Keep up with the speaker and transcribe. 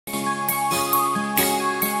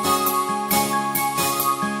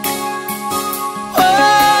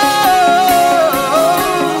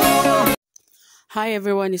Hi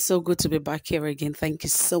everyone, it's so good to be back here again. Thank you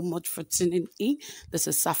so much for tuning in. This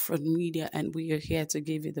is Saffron Media, and we are here to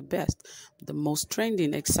give you the best, the most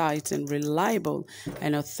trending, exciting, reliable,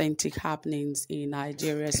 and authentic happenings in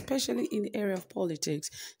Nigeria, especially in the area of politics.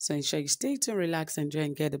 So ensure you stay tuned, relax, enjoy,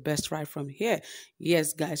 and get the best right from here.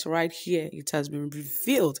 Yes, guys, right here it has been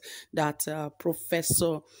revealed that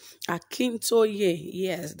Professor Akintoye,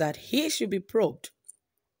 yes, that he should be probed.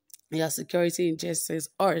 Yes, security agencies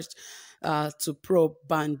urged to probe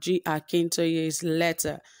Banji Akintoye's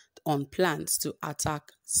letter on plans to attack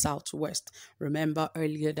Southwest. Remember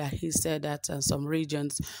earlier that he said that some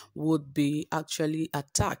regions would be actually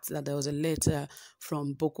attacked, that there was a letter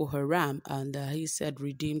from Boko Haram, and he said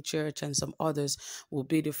Redeemed Church and some others will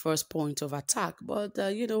be the first point of attack. But,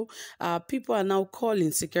 people are now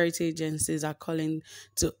calling, security agencies are calling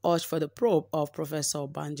to urge for the probe of Professor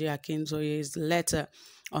Banji Akintoye's letter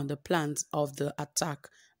on the plans of the attack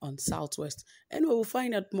on Southwest. And we will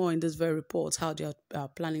find out more in this very report how they are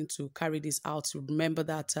planning to carry this out. Remember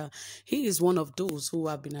that he is one of those who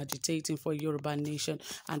have been agitating for Yoruba nation,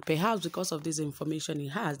 and perhaps because of this information he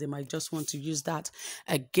has, they might just want to use that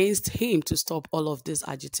against him to stop all of this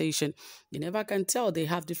agitation. You never can tell. They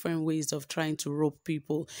have different ways of trying to rope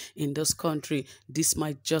people in this country. This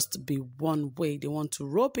might just be one way. They want to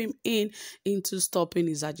rope him into stopping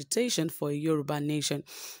his agitation for a Yoruba nation.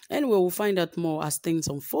 Anyway, we'll find out more as things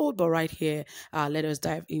unfold, but right here, let us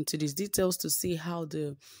dive into these details to see how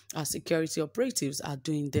the security operatives are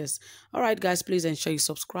doing this. All right, guys, please ensure you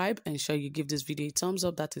subscribe, ensure you give this video a thumbs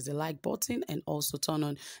up, that is the like button, and also turn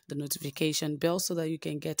on the notification bell so that you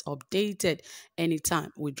can get updated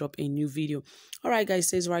anytime we drop a new video. All right, guys, it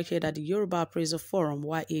says right here that the Yoruba Appraisal Forum,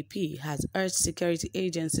 YAP, has urged security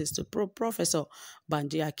agencies to probe Professor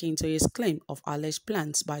Banji Akintoye's claim of alleged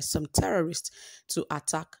plans by some terrorists to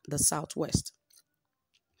attack the Southwest.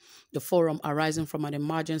 The forum, arising from an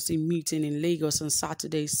emergency meeting in Lagos on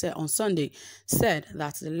Sunday, said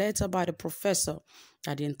that the letter by the professor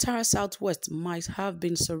that the entire Southwest might have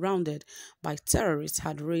been surrounded by terrorists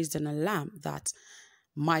had raised an alarm that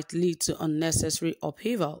might lead to unnecessary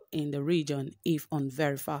upheaval in the region if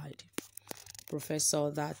unverified.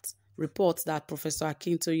 Reports that Professor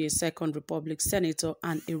Akintoye, Second Republic Senator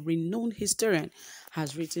and a renowned historian,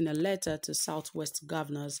 has written a letter to Southwest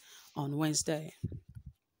governors on Wednesday.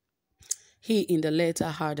 He, in the letter,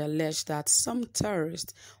 had alleged that some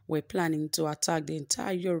terrorists were planning to attack the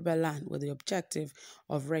entire Yoruba land with the objective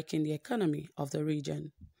of wrecking the economy of the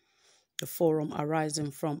region. The forum, arising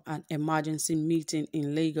from an emergency meeting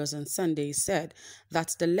in Lagos on Sunday, said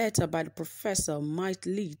that the letter by the professor might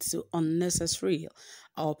lead to unnecessary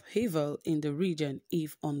upheaval in the region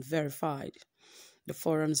if unverified. The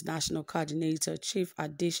forum's national coordinator, Chief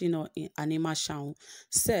Adesina Animashaun,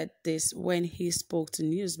 said this when he spoke to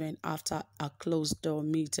newsmen after a closed-door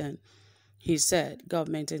meeting. He said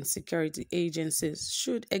government and security agencies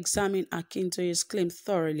should examine Akintoye's claim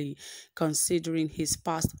thoroughly, considering his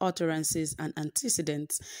past utterances and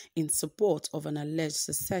antecedents in support of an alleged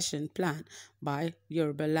secession plan by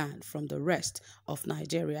Yoruba land from the rest of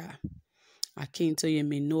Nigeria. Akintoye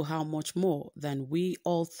may know how much more than we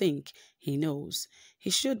all think he knows. He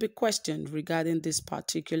should be questioned regarding this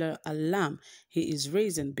particular alarm he is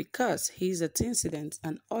raising, because his antecedents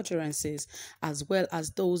and utterances, as well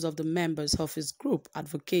as those of the members of his group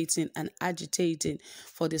advocating and agitating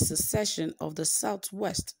for the secession of the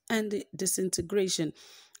Southwest and the disintegration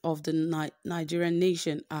of the Nigerian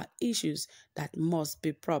nation, are issues that must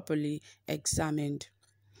be properly examined.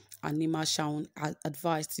 Animashaun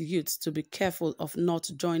advised youths to be careful of not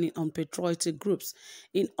joining unpatriotic groups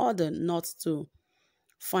in order not to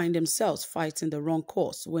find themselves fighting the wrong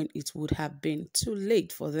cause when it would have been too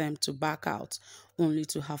late for them to back out, only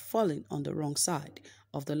to have fallen on the wrong side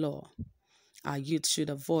of the law. Our youth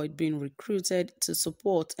should avoid being recruited to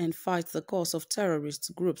support and fight the cause of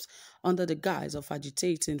terrorist groups under the guise of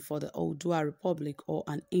agitating for the Oodua Republic or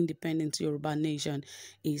an independent Yoruba nation,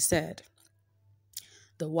 he said.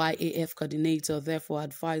 The YAF coordinator therefore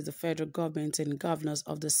advised the federal government and governors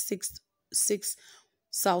of the six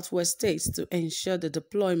Southwest states to ensure the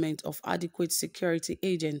deployment of adequate security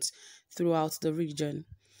agents throughout the region.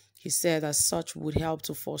 He said that such would help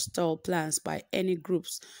to forestall plans by any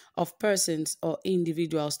groups of persons or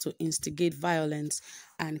individuals to instigate violence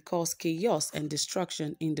and cause chaos and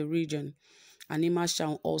destruction in the region.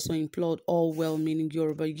 Animashaun also implored all well-meaning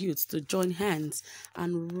Yoruba youths to join hands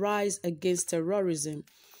and rise against terrorism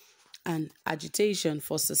and agitation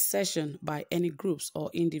for secession by any groups or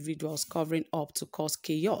individuals covering up to cause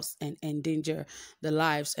chaos and endanger the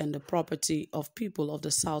lives and the property of people of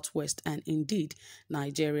the Southwest and indeed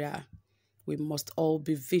Nigeria. We must all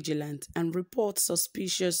be vigilant and report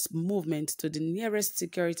suspicious movement to the nearest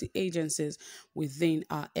security agencies within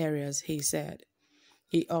our areas, he said.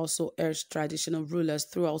 He also urged traditional rulers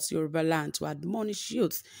throughout Yoruba land to admonish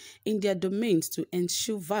youth in their domains to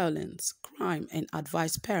eschew violence, crime, and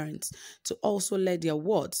advise parents to also let their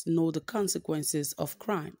wards know the consequences of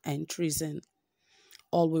crime and treason.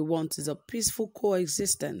 All we want is a peaceful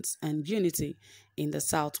coexistence and unity in the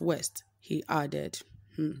Southwest, he added.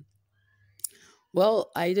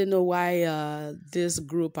 Well, I don't know why this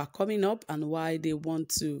group are coming up and why they want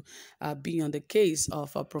to be on the case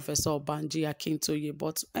of Professor Banji Akintoye.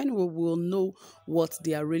 But anyway, we'll know what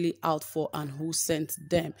they are really out for and who sent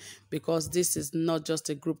them, because this is not just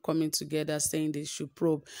a group coming together saying they should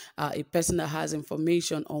probe a person that has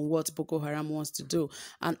information on what Boko Haram wants to do.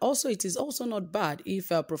 And also, it is also not bad if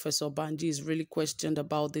Professor Banji is really questioned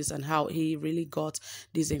about this and how he really got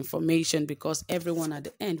this information, because everyone at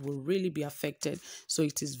the end will really be affected. So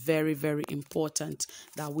it is very, very important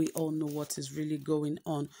that we all know what is really going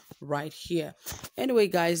on right here. Anyway,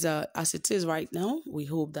 guys, as it is right now, we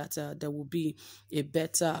hope that there will be a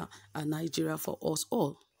better Nigeria for us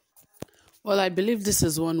all. Well, I believe this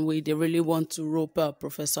is one way they really want to rope up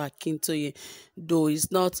Professor Akintoye, though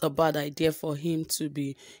it's not a bad idea for him to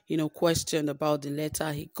be, questioned about the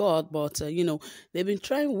letter he got. But, they've been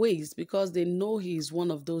trying ways, because they know he's one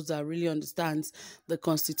of those that really understands the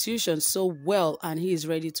Constitution so well, and he is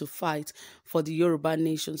ready to fight for the Yoruba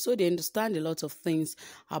nation. So they understand a lot of things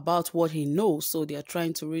about what he knows. So they are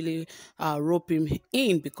trying to really rope him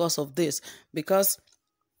in because of this. Because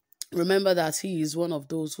remember that he is one of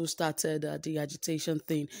those who started the agitation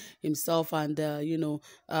thing himself, and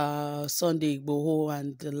Sunday Igboho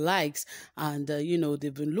and the likes, and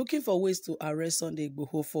they've been looking for ways to arrest Sunday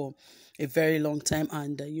Igboho for a very long time,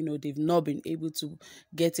 and they've not been able to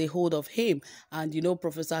get a hold of him. And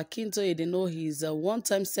Professor Akintoye, they know he's a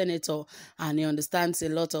one-time senator and he understands a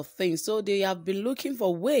lot of things, so they have been looking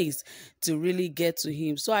for ways to really get to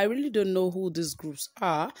him. So I really don't know who these groups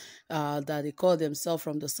are that they call themselves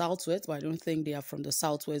from the Southwest, but I don't think they are from the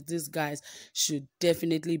Southwest. These guys should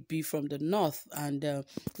definitely be from the North, and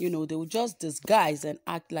they will just disguise and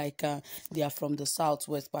act like they are from the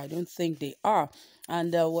Southwest, but I don't think they are.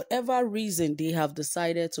 And whatever reason they have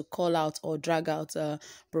decided to call out or drag out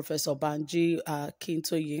Professor Banji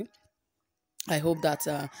Akintoye, I hope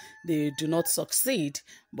that they do not succeed.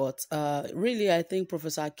 But really, I think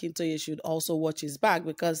Professor Akintoye should also watch his back,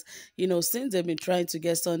 because, since they've been trying to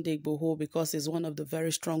get Sunday Igboho, because he's one of the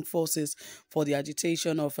very strong forces for the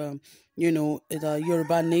agitation of, the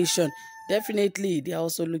Yoruba nation, definitely they're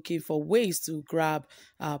also looking for ways to grab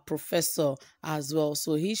Professor as well.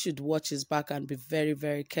 So he should watch his back and be very,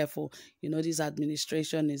 very careful. This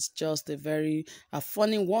administration is just a very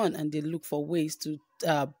funny one, and they look for ways to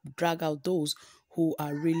drag out those who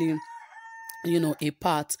are really a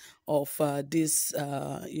part of this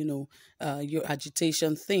your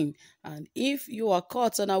agitation thing. And if you are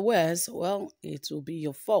caught unawares, well, it will be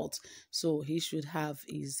your fault. So he should have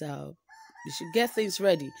his he should get things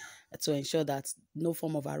ready to ensure that no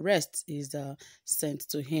form of arrest is sent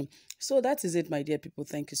to him. So that is it, my dear people.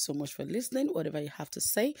 Thank you so much for listening. Whatever you have to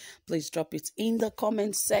say, please drop it in the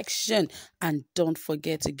comment section, and don't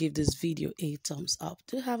forget to give this video a thumbs up.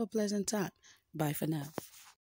 Do have a pleasant time. Bye for now.